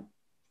combine them.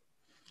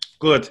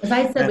 Good. As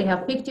I said, we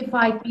have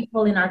 55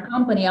 people in our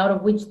company, out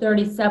of which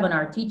 37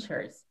 are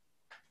teachers.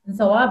 And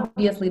so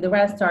obviously the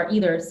rest are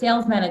either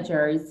sales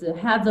managers,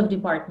 heads of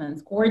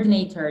departments,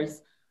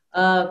 coordinators,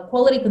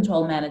 quality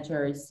control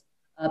managers,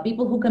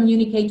 people who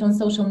communicate on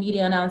social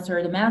media and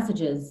answer the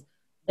messages.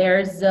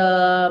 There's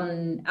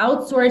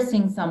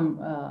outsourcing some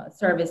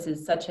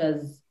services such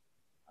as,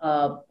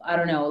 I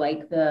don't know,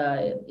 like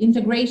the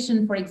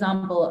integration, for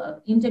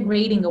example,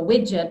 integrating a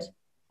widget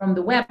from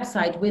the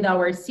website with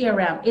our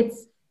CRM.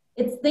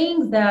 It's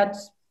things that,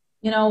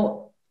 you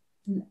know,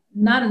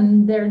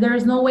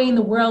 there's no way in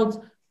the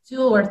world 2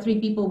 or 3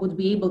 people would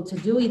be able to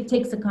do. It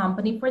takes a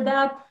company for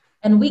that.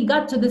 And we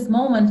got to this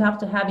moment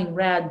after having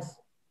read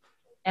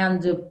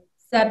and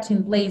set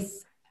in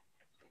place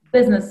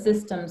business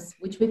systems,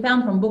 which we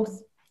found from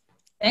books.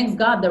 Thanks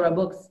God there are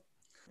books,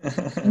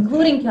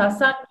 including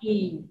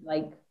Kiyosaki,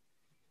 like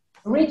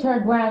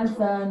Richard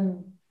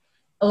Branson,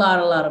 a lot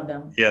of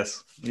them.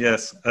 Yes.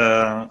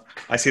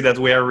 I see that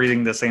we are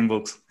reading the same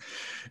books.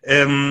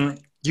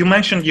 You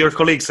mentioned your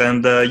colleagues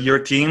and your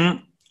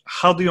team.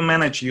 How do you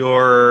manage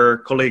your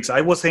colleagues? I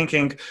was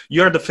thinking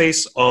you're the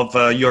face of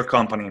your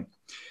company.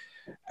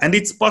 And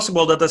it's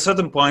possible that at a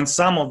certain point,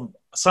 some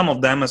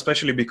of them,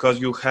 especially because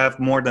you have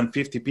more than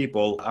 50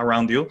 people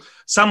around you,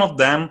 some of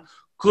them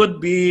could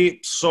be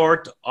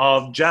sort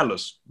of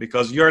jealous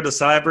because you're the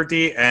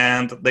celebrity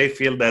and they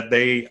feel that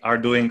they are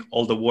doing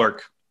all the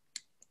work.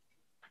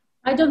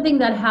 I don't think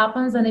that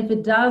happens. And if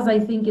it does, I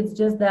think it's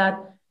just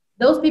that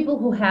those people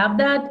who have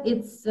that,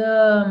 it's,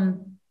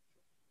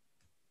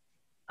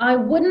 I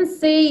wouldn't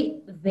say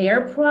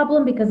their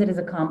problem because it is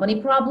a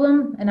company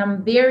problem. And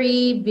I'm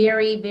very,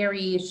 very,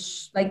 very,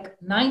 like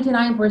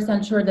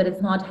 99% sure that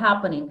it's not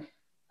happening.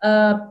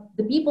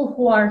 The people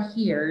who are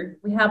here,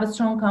 we have a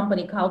strong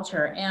company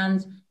culture.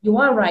 And you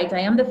are right, I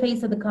am the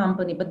face of the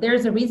company, but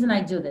there's a reason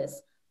I do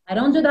this. I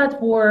don't do that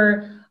for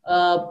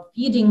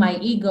feeding my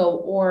ego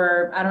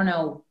or, I don't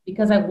know,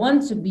 because I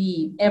want to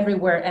be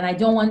everywhere and I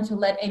don't want to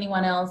let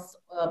anyone else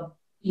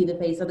be the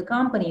face of the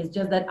company. It's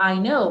just that I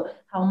know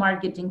how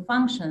marketing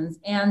functions,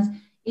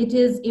 and it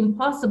is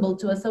impossible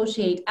to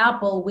associate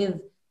Apple with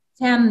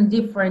 10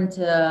 different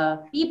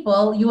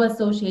people. You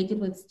associate it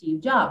with Steve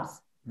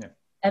Jobs. Yeah.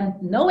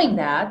 And knowing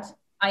that,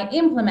 I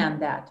implement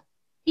that.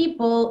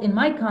 people in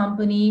my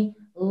company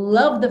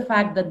love the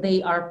fact that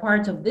they are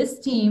part of this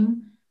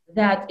team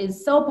that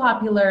is so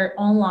popular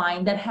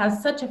online, that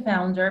has such a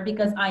founder,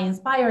 because I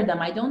inspire them.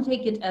 I don't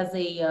take it as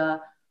a,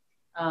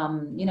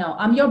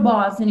 I'm your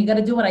boss and you got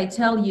to do what I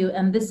tell you,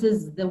 and this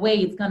is the way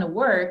it's going to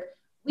work.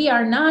 We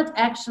are not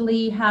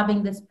actually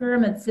having this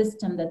pyramid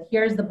system that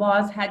here's the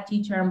boss, head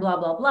teacher, and blah,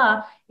 blah,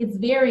 blah. It's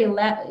very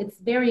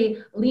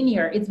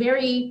linear. It's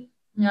very,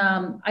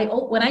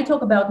 when I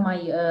talk about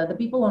the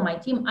people on my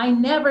team, I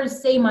never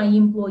say my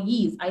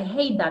employees. I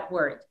hate that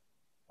word.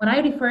 When I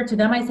refer to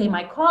them, I say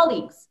my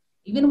colleagues.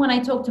 Even when I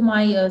talk to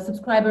my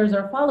subscribers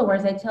or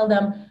followers, I tell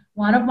them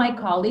one of my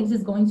colleagues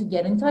is going to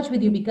get in touch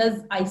with you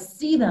because I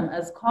see them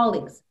as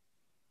colleagues.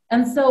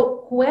 And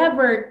so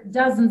whoever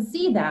doesn't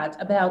see that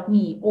about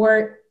me,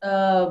 or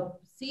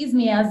sees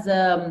me as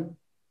a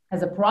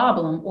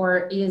problem,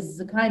 or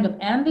is kind of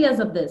envious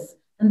of this,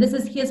 and this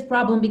is his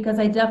problem because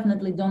I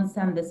definitely don't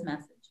send this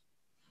message.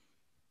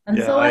 And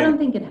Yeah, so I don't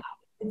think it happens.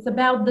 It's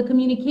about the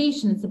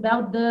communication. It's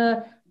about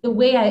the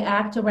way I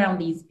act around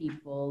these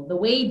people, the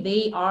way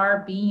they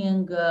are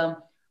being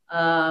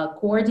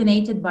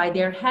coordinated by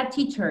their head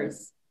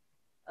teachers.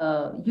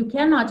 You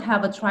cannot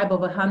have a tribe of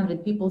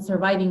 100 people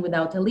surviving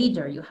without a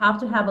leader. You have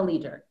to have a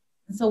leader.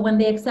 And so when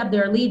they accept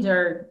their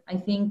leader, I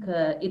think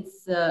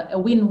it's a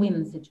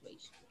win-win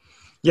situation.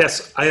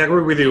 Yes, I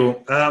agree with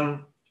you.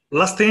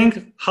 Last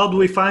thing, how do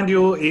we find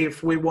you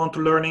if we want to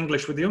learn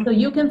English with you? So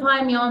you can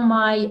find me on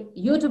my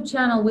YouTube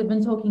channel. We've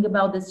been talking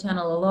about this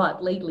channel a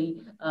lot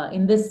lately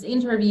in this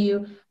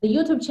interview. The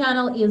YouTube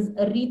channel is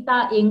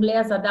Rita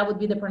Engleza. That would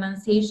be the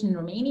pronunciation in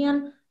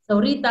Romanian. So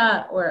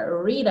Rita,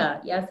 or Rita,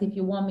 yes, if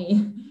you want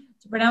me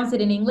to pronounce it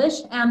in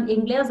English. And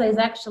Engleza is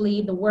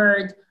actually the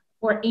word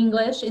for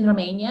English in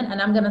Romanian. And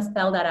I'm going to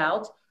spell that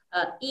out.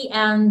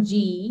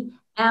 Engleza.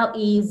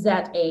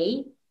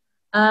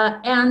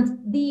 And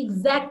the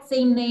exact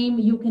same name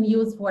you can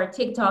use for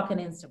TikTok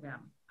and Instagram.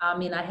 I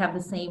mean, I have the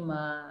same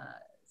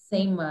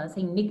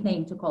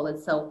nickname to call it.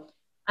 So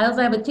I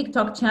also have a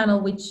TikTok channel,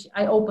 which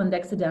I opened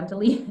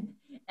accidentally,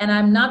 and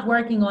I'm not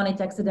working on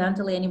it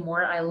accidentally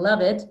anymore. I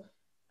love it,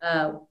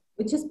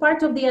 which is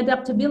part of the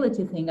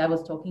adaptability thing I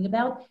was talking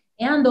about.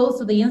 And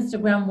also the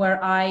Instagram, where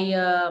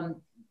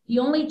the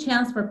only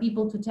chance for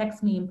people to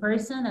text me in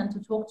person and to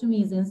talk to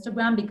me is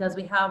Instagram, because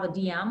we have a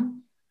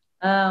DM.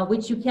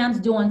 Which you can't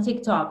do on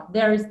TikTok.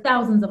 There's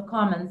thousands of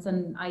comments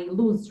and I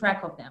lose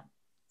track of them.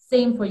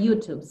 Same for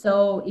YouTube.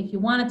 So if you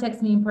want to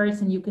text me in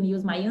person, you can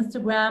use my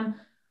Instagram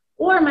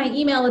or my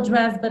email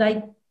address, but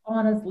I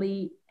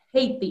honestly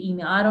hate the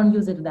email. I don't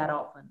use it that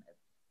often.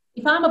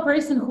 If I'm a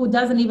person who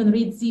doesn't even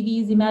read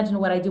CVs, imagine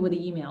what I do with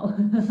the email.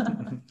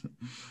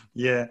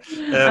 Yeah.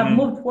 I've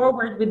moved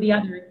forward with the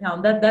other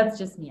account. That's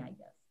just me, I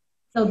guess.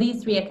 So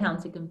these 3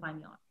 accounts you can find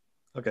me on.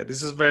 Okay,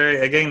 this is very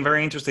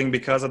interesting,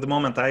 because at the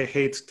moment I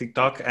hate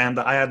TikTok and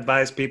I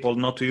advise people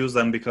not to use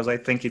them because I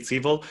think it's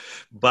evil.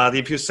 But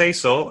if you say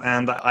so,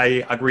 and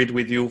I agreed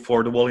with you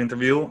for the whole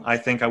interview, I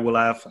think I will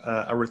have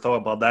a rethought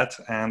about that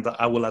and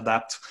I will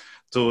adapt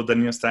to the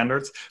new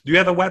standards. Do you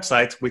have a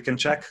website we can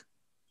check?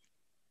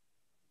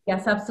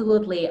 Yes,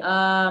 absolutely.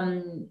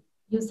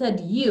 You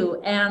said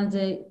you, and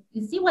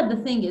you see what the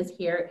thing is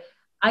here.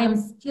 I am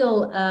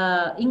still,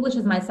 English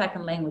is my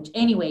second language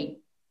anyway.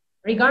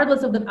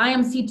 Regardless of I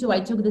am C2,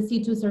 I took the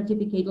C2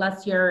 certificate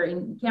last year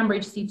in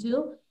Cambridge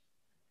C2.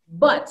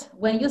 But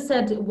when you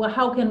said, well,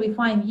 how can we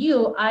find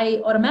you?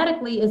 I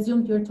automatically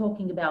assumed you're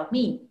talking about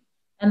me.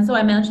 And so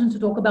I mentioned to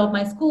talk about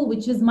my school,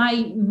 which is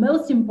my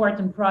most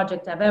important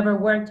project I've ever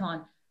worked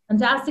on.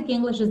 Fantastic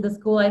English is the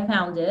school I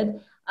founded.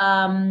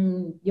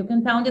 You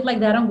can find it like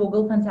that on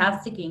Google,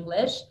 Fantastic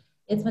English.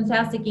 It's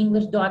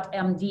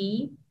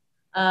fantasticenglish.md.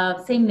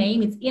 Same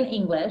name, it's in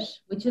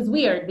English, which is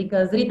weird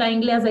because Rita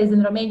Engleza is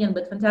in Romanian,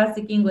 but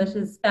Fantastic English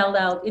is spelled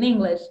out in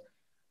English.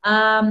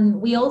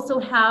 We also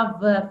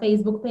have a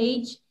Facebook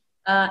page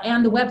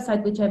and the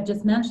website, which I've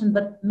just mentioned,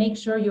 but make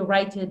sure you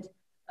write it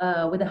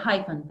with a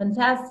hyphen,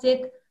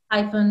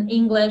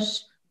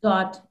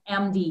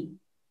 fantastic-english.md,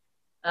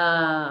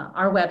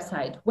 our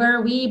website,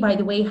 where we, by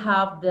the way,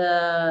 have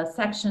the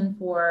section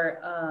for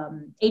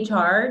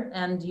HR,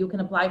 and you can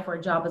apply for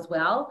a job as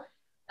well.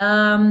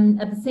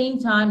 At the same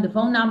time, the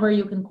phone number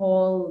you can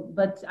call,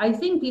 but I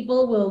think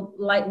people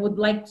would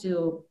like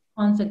to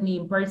contact me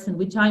in person,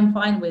 which I'm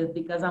fine with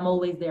because I'm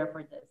always there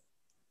for this.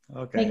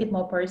 Okay. Make it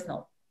more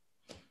personal.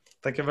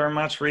 Thank you very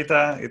much,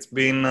 Rita. It's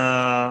been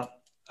a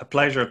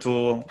pleasure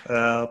to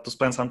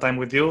spend some time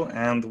with you,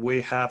 and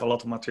we have a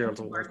lot of material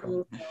to work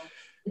on.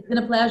 It's been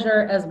a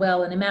pleasure as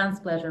well, an immense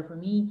pleasure for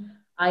me.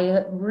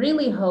 I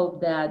really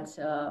hope that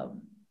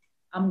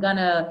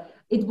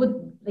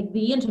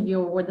the interview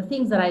or the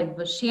things that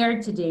I've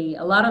shared today,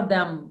 a lot of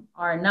them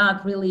are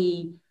not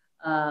really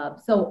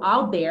so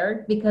out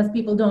there because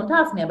people don't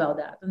ask me about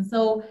that. And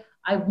so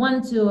I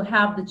want to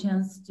have the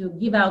chance to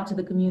give out to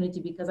the community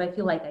because I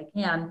feel like I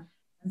can.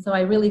 And so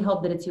I really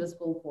hope that it's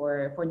useful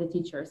for the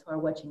teachers who are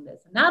watching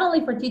this. And not only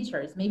for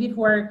teachers, maybe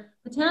for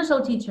potential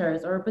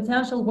teachers or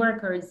potential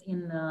workers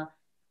in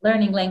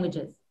learning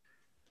languages.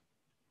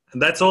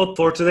 And that's all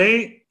for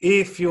today.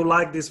 If you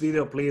like this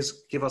video,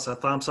 please give us a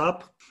thumbs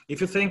up. If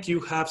you think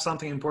you have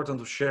something important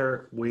to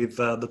share with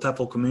the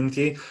TEFL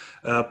community,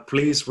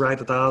 please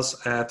write at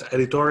us at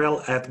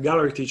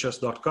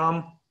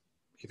editorial@galleryteachers.com.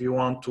 If you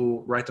want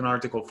to write an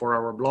article for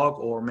our blog,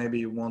 or maybe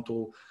you want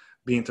to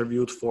be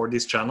interviewed for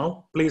this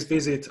channel, please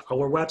visit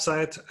our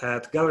website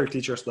at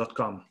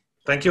galleryteachers.com.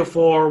 Thank you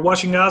for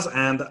watching us,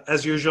 and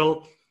as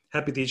usual,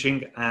 happy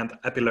teaching and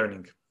happy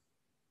learning.